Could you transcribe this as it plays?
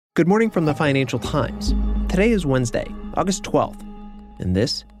Good morning from the Financial Times. Today is Wednesday, August 12th, and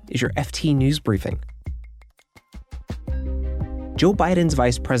this is your FT News Briefing. Joe Biden's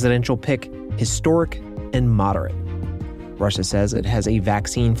vice presidential pick, historic and moderate. Russia says it has a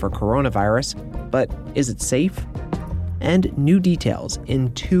vaccine for coronavirus, but is it safe? And new details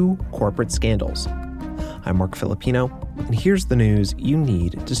in two corporate scandals. I'm Mark Filipino, and here's the news you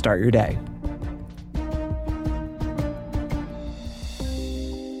need to start your day.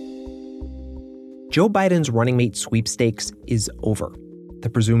 Joe Biden's running mate sweepstakes is over. The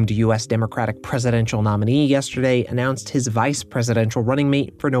presumed U.S. Democratic presidential nominee yesterday announced his vice presidential running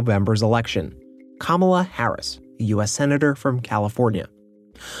mate for November's election, Kamala Harris, a U.S. senator from California.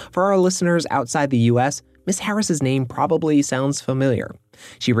 For our listeners outside the U.S., Ms. Harris's name probably sounds familiar.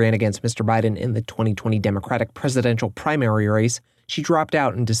 She ran against Mr. Biden in the 2020 Democratic presidential primary race. She dropped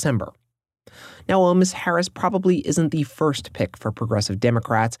out in December. Now, while Ms. Harris probably isn't the first pick for progressive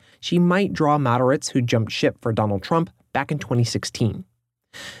Democrats, she might draw moderates who jumped ship for Donald Trump back in 2016.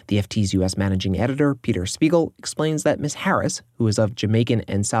 The FT's U.S. managing editor, Peter Spiegel, explains that Ms. Harris, who is of Jamaican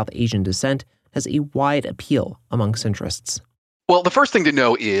and South Asian descent, has a wide appeal among centrists. Well, the first thing to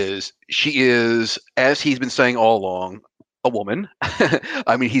know is she is, as he's been saying all along, a woman.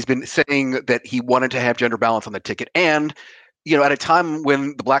 I mean, he's been saying that he wanted to have gender balance on the ticket. And, you know, at a time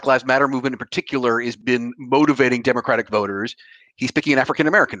when the Black Lives Matter movement in particular has been motivating Democratic voters, he's picking an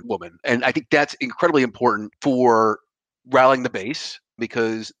African-American woman. And I think that's incredibly important for rallying the base,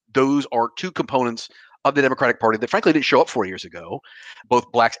 because those are two components of the Democratic Party that frankly didn't show up 4 years ago,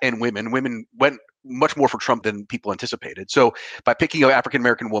 both blacks and women. Women went much more for Trump than people anticipated. So by picking an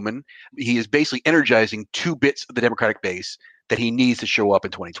African-American woman, he is basically energizing two bits of the Democratic base that he needs to show up in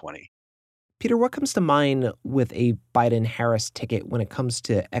 2020. Peter, what comes to mind with a Biden-Harris ticket when it comes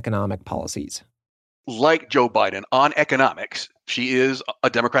to economic policies? Like Joe Biden on economics, she is a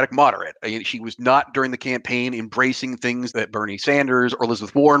Democratic moderate. I mean, she was not during the campaign embracing things that Bernie Sanders or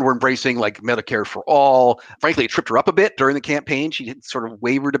Elizabeth Warren were embracing, like Medicare for all. Frankly, it tripped her up a bit during the campaign. She sort of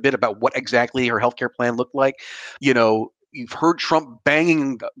wavered a bit about what exactly her healthcare plan looked like. You know, you've heard Trump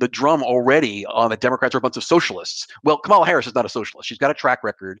banging the drum already on the Democrats are a bunch of socialists. Well, Kamala Harris is not a socialist. She's got a track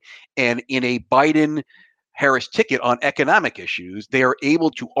record. And in a Biden Harris ticket on economic issues, they are able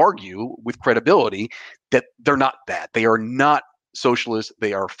to argue with credibility that they're not that. They are not socialists.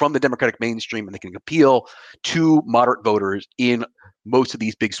 They are from the Democratic mainstream, and they can appeal to moderate voters in most of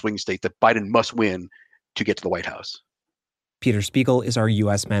these big swing states that Biden must win to get to the White House. Peter Spiegel is our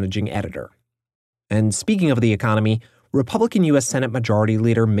U.S. managing editor. And speaking of the economy, Republican U.S. Senate Majority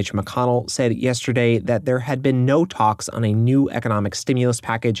Leader Mitch McConnell said yesterday that there had been no talks on a new economic stimulus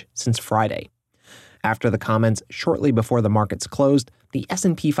package since Friday. After the comments shortly before the markets closed, the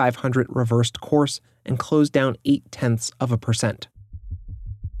S&P 500 reversed course and closed down 0.8%.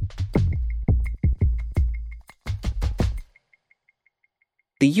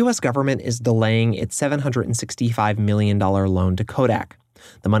 The U.S. government is delaying its $765 million loan to Kodak.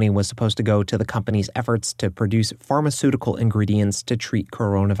 The money was supposed to go to the company's efforts to produce pharmaceutical ingredients to treat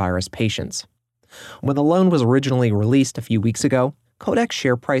coronavirus patients. When the loan was originally released a few weeks ago, Kodak's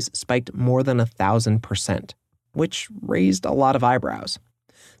share price spiked more than 1,000%, which raised a lot of eyebrows.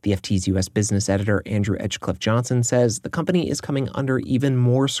 The FT's U.S. business editor Andrew Edgecliffe-Johnson says the company is coming under even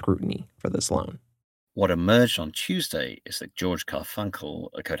more scrutiny for this loan. What emerged on Tuesday is that George Carfunkel,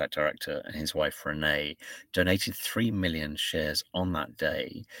 a Kodak director, and his wife Renee donated 3 million shares on that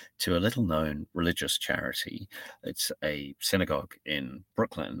day to a little-known religious charity. It's a synagogue in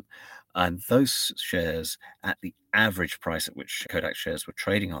Brooklyn. And those shares, at the average price at which Kodak shares were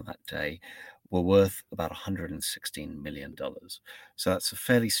trading on that day, were worth about $116 million. So that's a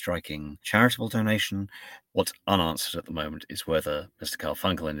fairly striking charitable donation. What's unanswered at the moment is whether Mr.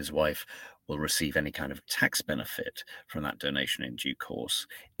 Carfunkel and his wife will receive any kind of tax benefit from that donation in due course.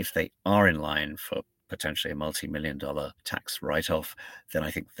 If they are in line for potentially a multi-million-dollar tax write-off, then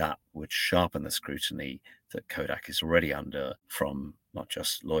I think that would sharpen the scrutiny that Kodak is already under from not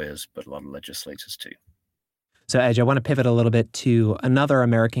just lawyers, but a lot of legislators too. So, Edge, I want to pivot a little bit to another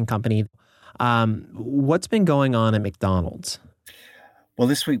American company. What's been going on at McDonald's? Well,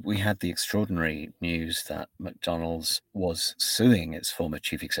 this week we had the extraordinary news that McDonald's was suing its former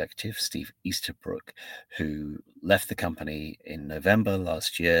chief executive, Steve Easterbrook, who left the company in November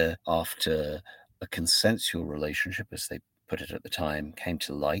last year after a consensual relationship, as they put it at the time, came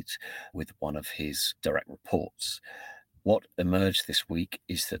to light with one of his direct reports. What emerged this week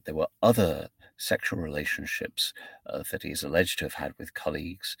is that there were other sexual relationships that he is alleged to have had with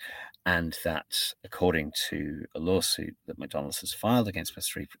colleagues, and that, according to a lawsuit that McDonald's has filed against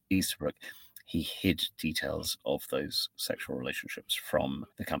Mr. Easterbrook, he hid details of those sexual relationships from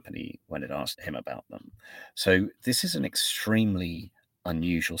the company when it asked him about them. So this is an extremely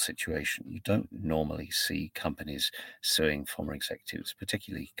unusual situation. You don't normally see companies suing former executives,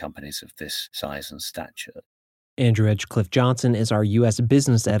 particularly companies of this size and stature. Andrew Edgecliffe Johnson is our U.S.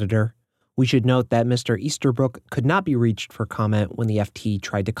 business editor. We should note that Mr. Easterbrook could not be reached for comment when the FT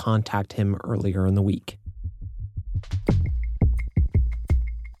tried to contact him earlier in the week.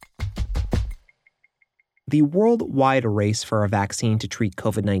 The worldwide race for a vaccine to treat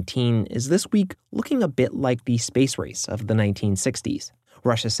COVID-19 is this week looking a bit like the space race of the 1960s.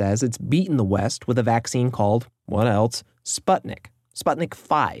 Russia says it's beaten the West with a vaccine called, what else, Sputnik. Sputnik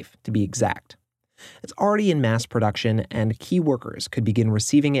 5, to be exact. It's already in mass production, and key workers could begin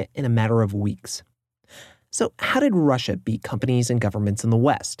receiving it in a matter of weeks. So how did Russia beat companies and governments in the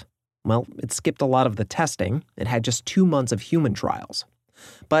West? Well, it skipped a lot of the testing. It had just 2 months of human trials.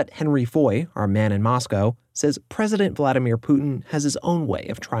 But Henry Foy, our man in Moscow, says President Vladimir Putin has his own way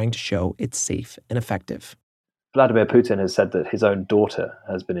of trying to show it's safe and effective. Vladimir Putin has said that his own daughter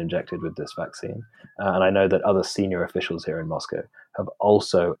has been injected with this vaccine. And I know that other senior officials here in Moscow have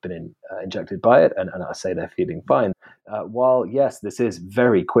also been injected by it, and I say they're feeling fine. While, yes, this is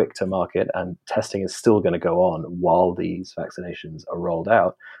very quick to market and testing is still going to go on while these vaccinations are rolled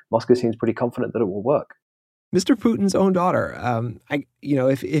out, Moscow seems pretty confident that it will work. Mr. Putin's own daughter,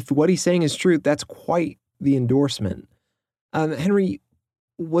 if what he's saying is true, that's quite the endorsement. Henry,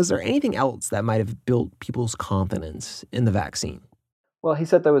 was there anything else that might have built people's confidence in the vaccine? Well, he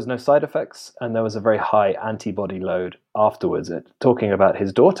said there was no side effects and there was a very high antibody load afterwards. Talking about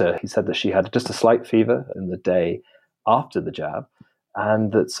his daughter, he said that she had just a slight fever in the day after the jab,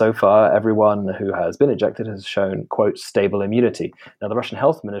 and that so far everyone who has been injected has shown, quote, stable immunity. Now, the Russian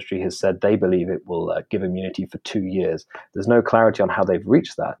Health Ministry has said they believe it will give immunity for 2 years. There's no clarity on how they've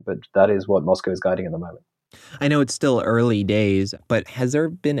reached that, but that is what Moscow is guiding at the moment. I know it's still early days, but has there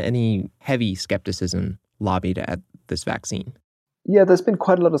been any heavy skepticism lobbied at this vaccine? Yeah, there's been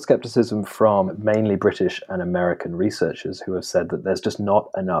quite a lot of skepticism from mainly British and American researchers who have said that there's just not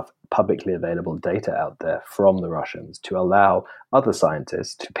enough publicly available data out there from the Russians to allow other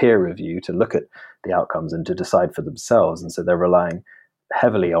scientists to peer review, to look at the outcomes and to decide for themselves. And so they're relying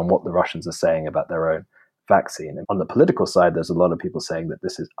heavily on what the Russians are saying about their own vaccine. And on the political side, there's a lot of people saying that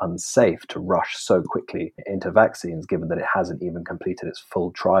this is unsafe to rush so quickly into vaccines, given that it hasn't even completed its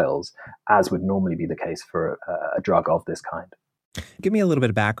full trials, as would normally be the case for a drug of this kind. Give me a little bit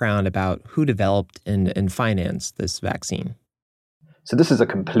of background about who developed and financed this vaccine. So this is a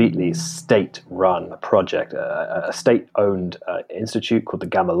completely state-run project, a state-owned institute called the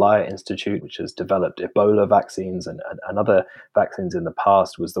Gamaleya Institute, which has developed Ebola vaccines and other vaccines in the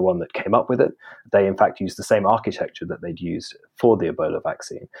past, was the one that came up with it. They, in fact, used the same architecture that they'd used for the Ebola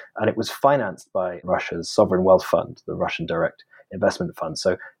vaccine. And it was financed by Russia's sovereign wealth fund, the Russian Direct Investment Fund.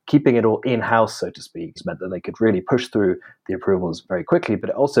 So keeping it all in-house, so to speak, meant that they could really push through the approvals very quickly, but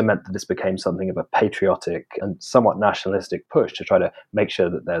it also meant that this became something of a patriotic and somewhat nationalistic push to try to make sure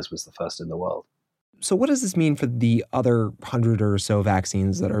that theirs was the first in the world. So what does this mean for the other 100 or so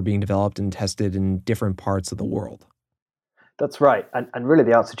vaccines that are being developed and tested in different parts of the world? That's right. And really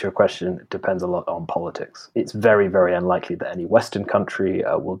the answer to your question depends a lot on politics. It's very, very unlikely that any Western country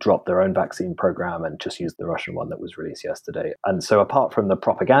will drop their own vaccine program and just use the Russian one that was released yesterday. And so apart from the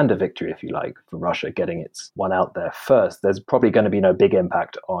propaganda victory, if you like, for Russia getting its one out there first, there's probably going to be no big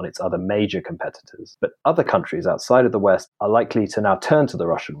impact on its other major competitors. But other countries outside of the West are likely to now turn to the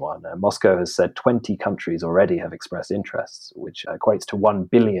Russian one. Moscow has said 20 countries already have expressed interests, which equates to 1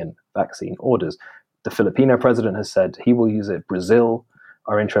 billion vaccine orders. The Filipino president has said he will use it. Brazil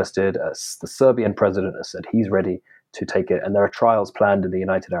are interested. The Serbian president has said he's ready to take it. And there are trials planned in the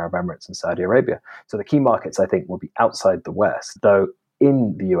United Arab Emirates and Saudi Arabia. So the key markets, I think, will be outside the West, though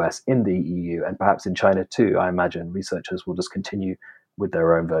in the US, in the EU, and perhaps in China too, I imagine researchers will just continue with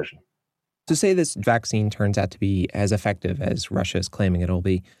their own version. To say this vaccine turns out to be as effective as Russia is claiming it'll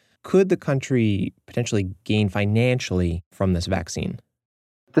be, could the country potentially gain financially from this vaccine?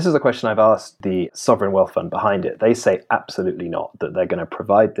 This is a question I've asked the sovereign wealth fund behind it. They say absolutely not, that they're going to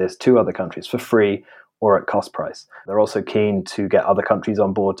provide this to other countries for free or at cost price. They're also keen to get other countries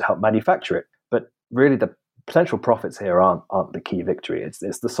on board to help manufacture it. But really the potential profits here aren't the key victory.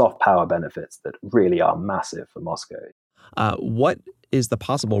 It's the soft power benefits that really are massive for Moscow. What is the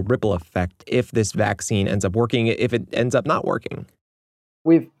possible ripple effect if this vaccine ends up working, if it ends up not working?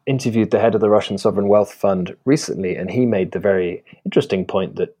 We've interviewed the head of the Russian Sovereign Wealth Fund recently, and he made the very interesting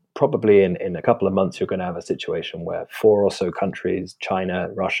point that probably in a couple of months, you're going to have a situation where 4 or so countries, China,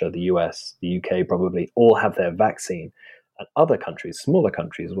 Russia, the US, the UK, probably all have their vaccine. And other countries, smaller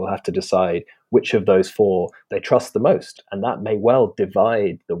countries, will have to decide which of those four they trust the most. And that may well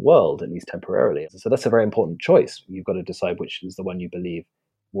divide the world, at least temporarily. So that's a very important choice. You've got to decide which is the one you believe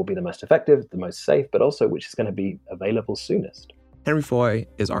will be the most effective, the most safe, but also which is going to be available soonest. Henry Foy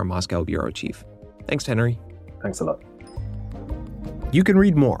is our Moscow bureau chief. Thanks, Henry. Thanks a lot. You can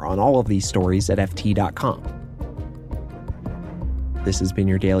read more on all of these stories at FT.com. This has been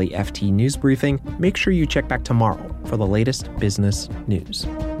your daily FT News Briefing. Make sure you check back tomorrow for the latest business news.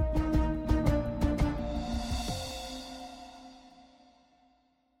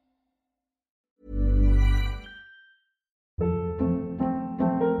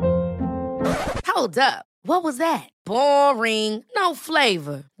 Hold up. What was that? Boring. No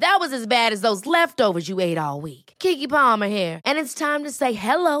flavor. That was as bad as those leftovers you ate all week. Keke Palmer here. And it's time to say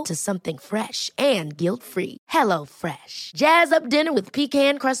hello to something fresh and guilt-free. HelloFresh. Jazz up dinner with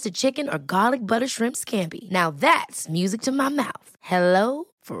pecan-crusted chicken or garlic butter shrimp scampi. Now that's music to my mouth.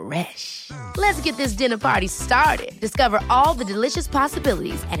 HelloFresh. Let's get this dinner party started. Discover all the delicious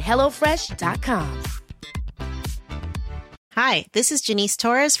possibilities at HelloFresh.com. Hi, this is Janice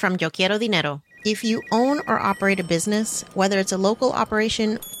Torres from Yo Quiero Dinero. If you own or operate a business, whether it's a local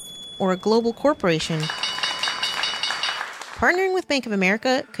operation or a global corporation, partnering with Bank of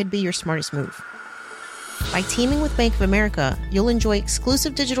America could be your smartest move. By teaming with Bank of America, you'll enjoy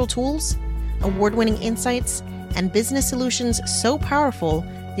exclusive digital tools, award-winning insights, and business solutions so powerful,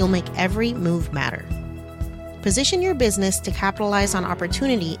 you'll make every move matter. Position your business to capitalize on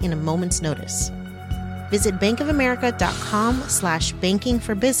opportunity in a moment's notice. Visit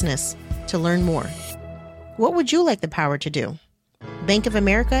bankofamerica.com/bankingforbusiness to learn more. What would you like the power to do? Bank of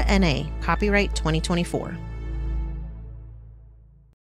America, N.A., copyright 2024.